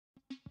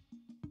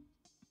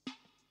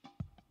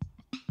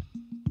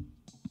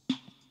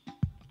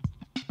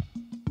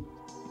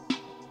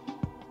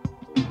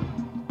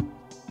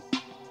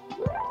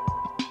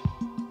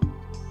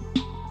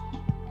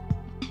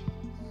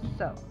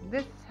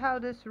this is how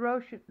this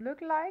row should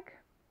look like.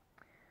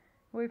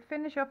 We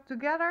finish up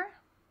together.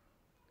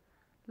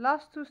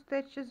 Last 2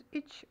 stitches,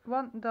 each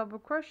 1 double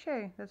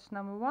crochet. That's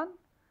number 1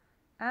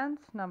 and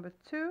number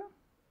 2.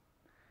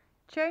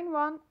 Chain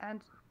 1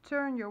 and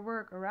turn your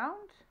work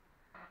around.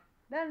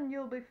 Then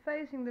you'll be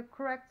facing the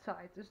correct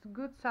side. It's the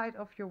good side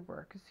of your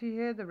work. You see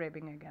here the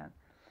ribbing again.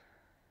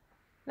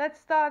 Let's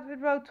start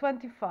with row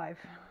 25.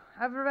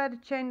 I've already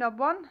chained up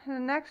 1. In the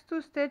next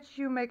 2 stitches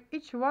you make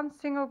each 1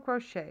 single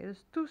crochet.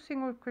 There's 2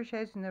 single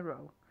crochets in a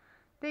row.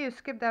 Then you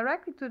skip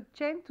directly to the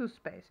chain 2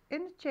 space.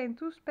 In the chain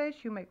 2 space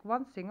you make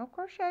 1 single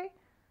crochet,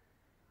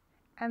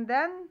 and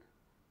then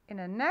in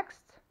the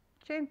next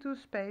chain 2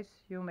 space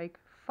you make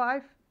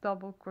 5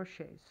 double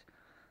crochets.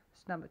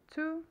 It's number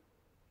 2,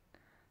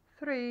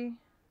 3,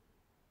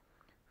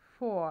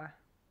 4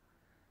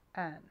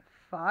 and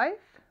 5.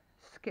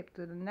 Skip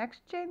to the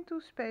next chain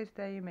 2 space,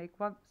 then you make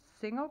 1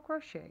 single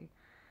crochet.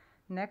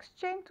 Next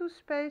chain 2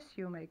 space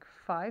you make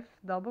 5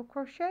 double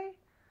crochet.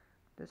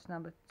 That's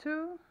number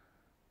 2,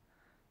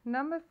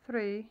 number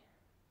 3,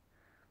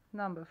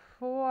 number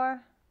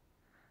 4,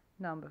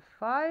 number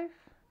 5,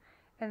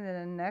 and in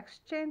the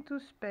next chain 2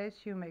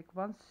 space you make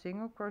 1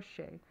 single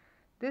crochet.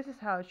 This is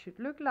how it should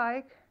look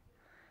like.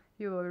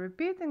 You will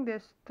repeating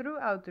this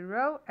throughout the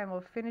row and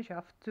we'll finish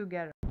off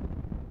together.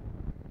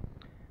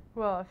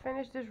 Well, I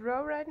finished this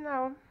row right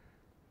now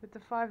with the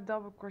 5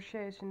 double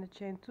crochets in the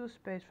chain 2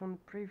 space from the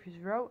previous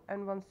row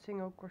and 1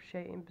 single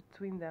crochet in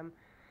between them.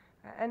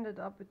 I ended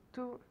up with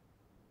 2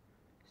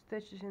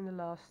 stitches in the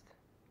last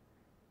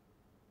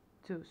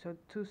 2, so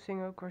 2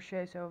 single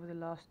crochets over the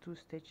last 2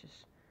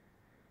 stitches.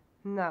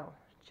 Now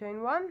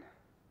chain 1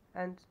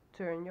 and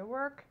turn your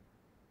work.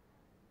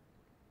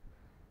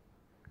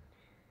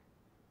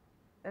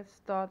 Let's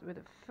start with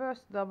the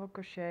first double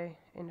crochet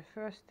in the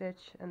first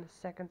stitch and the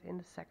second in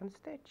the second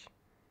stitch,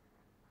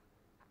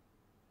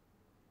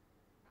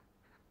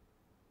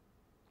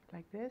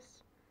 like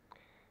this.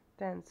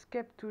 Then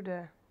skip to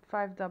the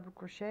 5 double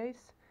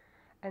crochets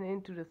and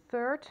into the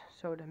third,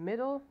 so the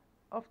middle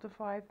of the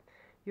 5,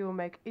 you will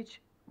make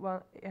each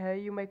one.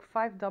 You make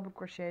 5 double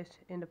crochets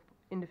in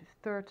the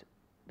third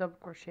double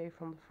crochet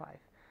from the 5.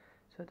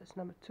 So that's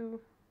number 2,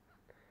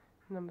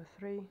 number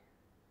 3,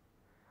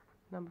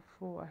 number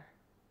 4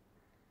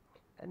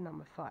 and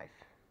number 5.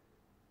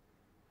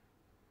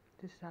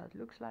 This is how it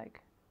looks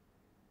like.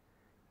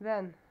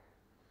 Then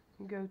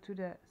go to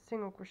the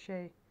single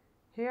crochet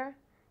here.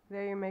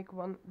 There you make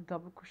 1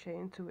 double crochet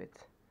into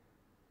it.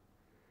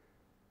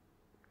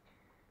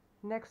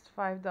 Next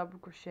 5 double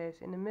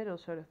crochets in the middle,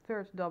 so the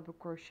third double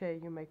crochet,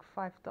 you make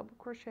 5 double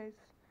crochets.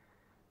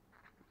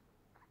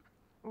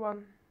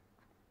 1,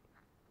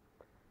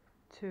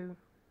 2,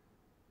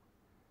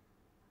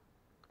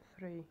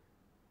 3,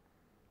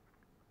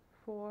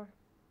 4,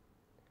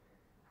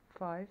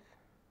 5.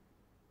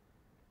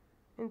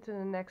 Into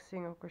the next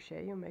single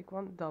crochet you make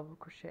 1 double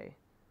crochet.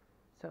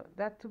 So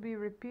that to be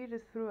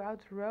repeated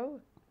throughout the row,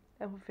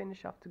 and we'll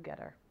finish off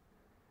together.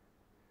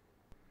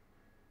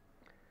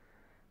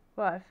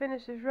 Well, I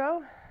finished this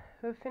row.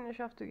 We'll finish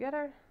off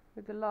together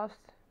with the last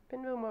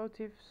pinwheel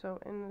motif. So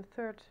in the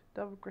third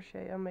double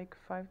crochet I make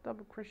 5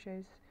 double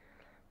crochets.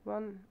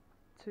 1,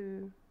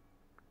 2,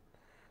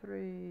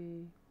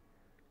 3,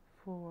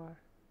 4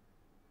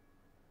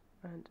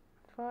 and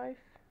 5.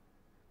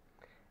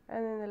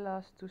 And in the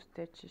last 2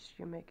 stitches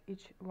you make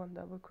each 1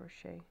 double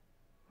crochet.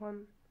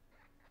 1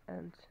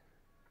 and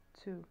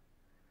 2.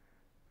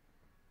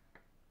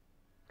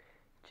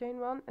 Chain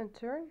 1 and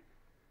turn.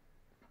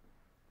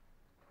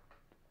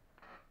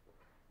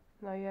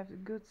 Now you have the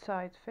good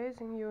side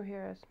facing you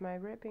here as my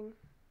ribbing.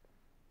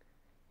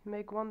 You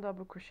make 1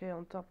 double crochet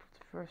on top of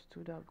the first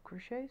 2 double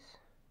crochets.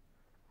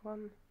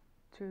 1,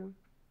 2.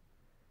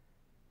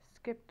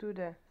 Skip to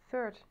the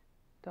third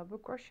double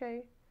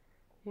crochet.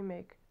 You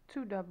make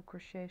 2 double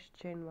crochets,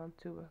 chain 1,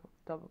 2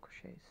 double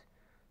crochets.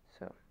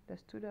 So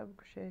that's 2 double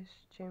crochets,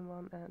 chain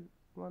 1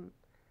 and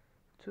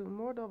 2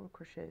 more double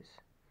crochets.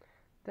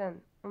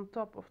 Then on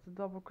top of the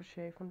double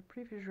crochet from the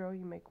previous row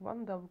you make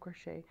 1 double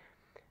crochet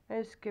and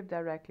you skip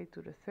directly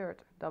to the third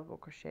double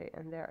crochet,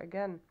 and there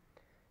again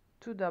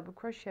 2 double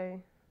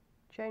crochet,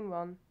 chain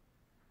 1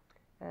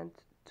 and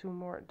 2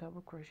 more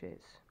double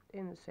crochets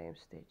in the same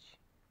stitch,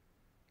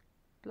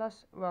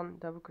 plus 1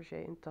 double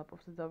crochet on top of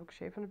the double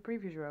crochet from the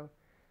previous row.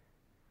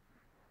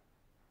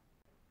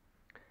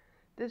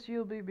 This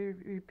you'll be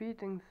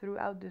repeating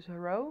throughout this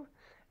row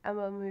and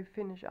when we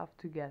finish off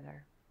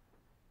together.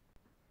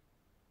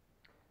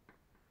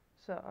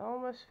 So I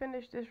almost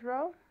finished this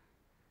row.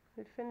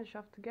 We finish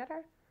off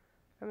together,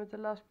 and with the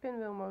last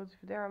pinwheel motif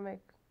there I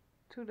make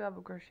 2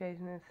 double crochets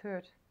in the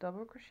third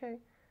double crochet,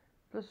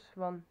 plus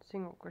 1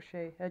 single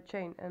crochet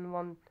chain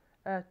and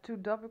 2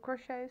 double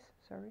crochets,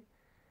 sorry.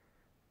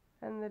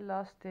 And the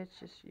last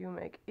stitches you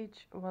make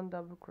each 1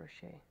 double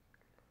crochet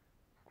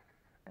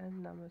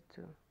and number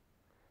 2.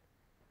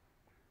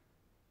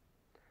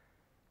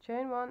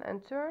 Chain 1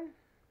 and turn.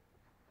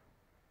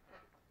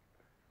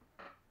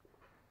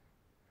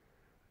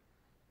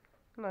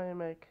 Now you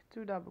make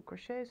 2 double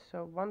crochets,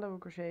 so 1 double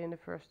crochet in the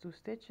first 2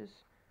 stitches,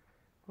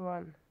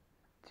 1,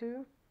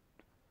 2,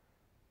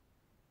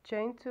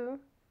 chain 2,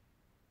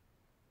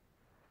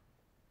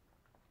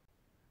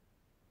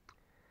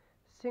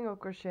 single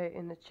crochet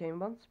in the chain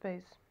 1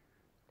 space,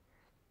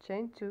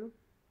 chain 2,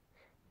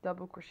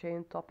 double crochet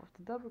on top of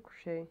the double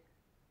crochet,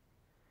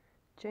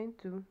 chain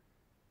 2,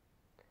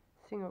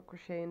 single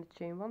crochet in the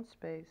chain 1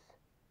 space.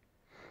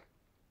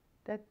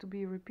 That to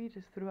be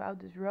repeated throughout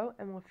this row,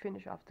 and we'll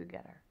finish off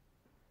together.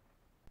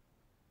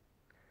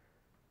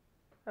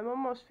 I'm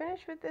almost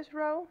finished with this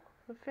row.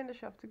 We'll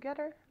finish off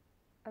together.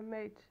 I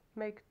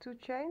make 2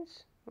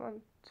 chains,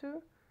 1,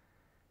 2,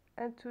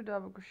 and 2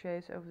 double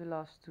crochets over the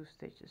last 2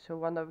 stitches. So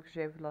 1 double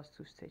crochet over the last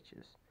 2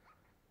 stitches,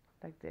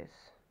 like this.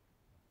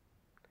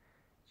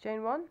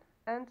 Chain 1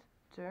 and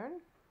turn.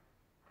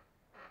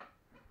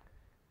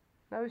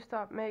 Now we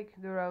start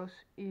making the rows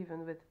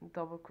even with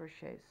double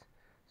crochets.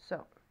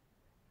 So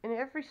in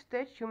every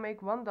stitch you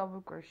make 1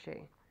 double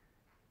crochet.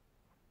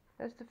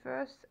 That's the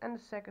first and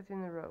the second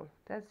in a row.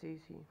 That's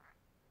easy.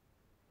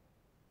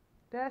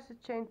 There's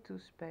a chain 2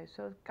 space,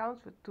 so it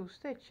counts with 2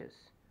 stitches.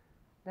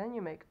 Then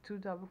you make 2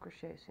 double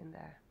crochets in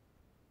there.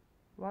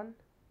 1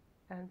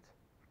 and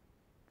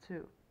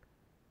 2.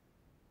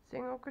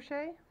 Single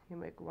crochet, you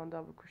make 1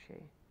 double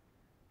crochet.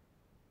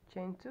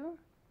 Chain 2,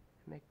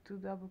 make 2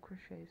 double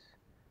crochets.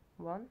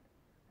 1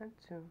 and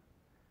 2.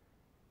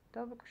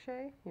 Double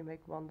crochet, you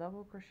make 1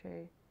 double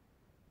crochet.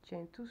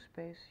 Chain 2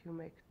 space, you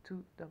make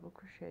 2 double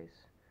crochets.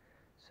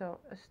 So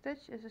a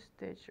stitch is a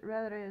stitch,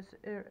 whether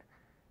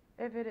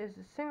if it is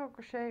a single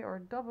crochet or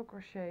double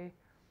crochet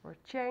or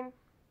chain,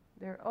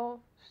 they're all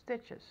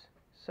stitches.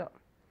 So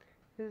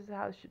this is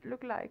how it should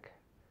look like,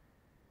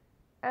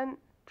 and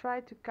try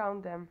to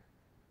count them.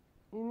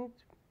 You need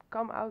to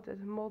come out at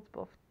a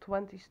multiple of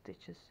 20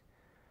 stitches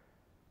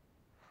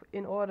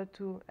in order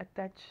to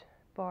attach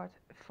part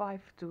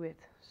 5 to it.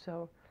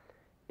 So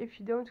if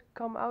you don't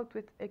come out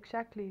with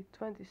exactly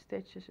 20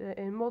 stitches,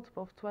 in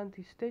multiple of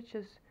 20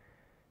 stitches,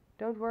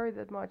 don't worry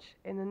that much.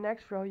 In the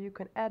next row you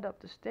can add up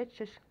the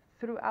stitches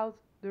throughout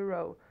the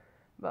row,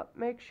 but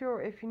make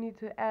sure if you need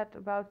to add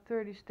about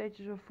 30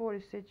 stitches or 40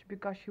 stitches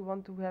because you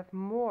want to have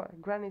more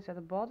grannies at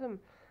the bottom,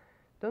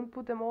 don't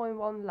put them all in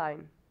one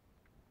line.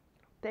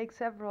 Take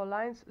several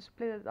lines,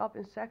 split it up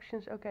in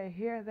sections. Okay,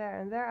 here, there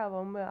and there I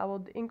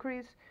will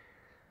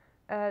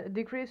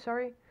decrease,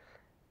 sorry,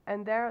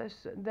 and there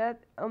is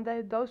that on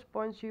those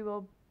points you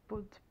will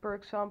put, for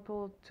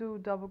example, 2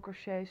 double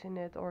crochets in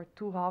it or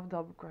 2 half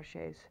double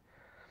crochets.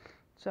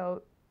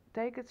 So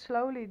take it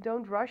slowly,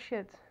 don't rush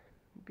it,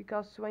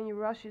 because when you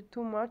rush it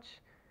too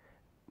much,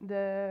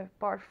 the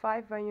part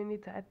 5, when you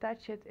need to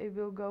attach it, it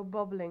will go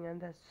bubbling, and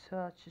that's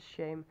such a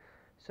shame.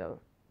 So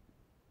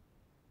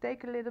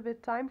take a little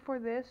bit time for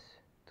this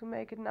to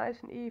make it nice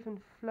and even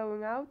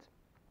flowing out.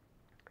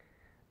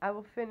 I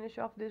will finish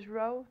off this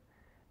row,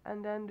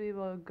 and then we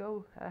will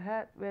go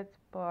ahead with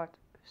part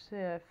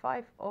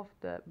 5 of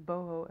the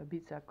Boho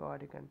Ibiza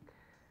cardigan.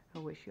 I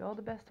wish you all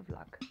the best of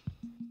luck.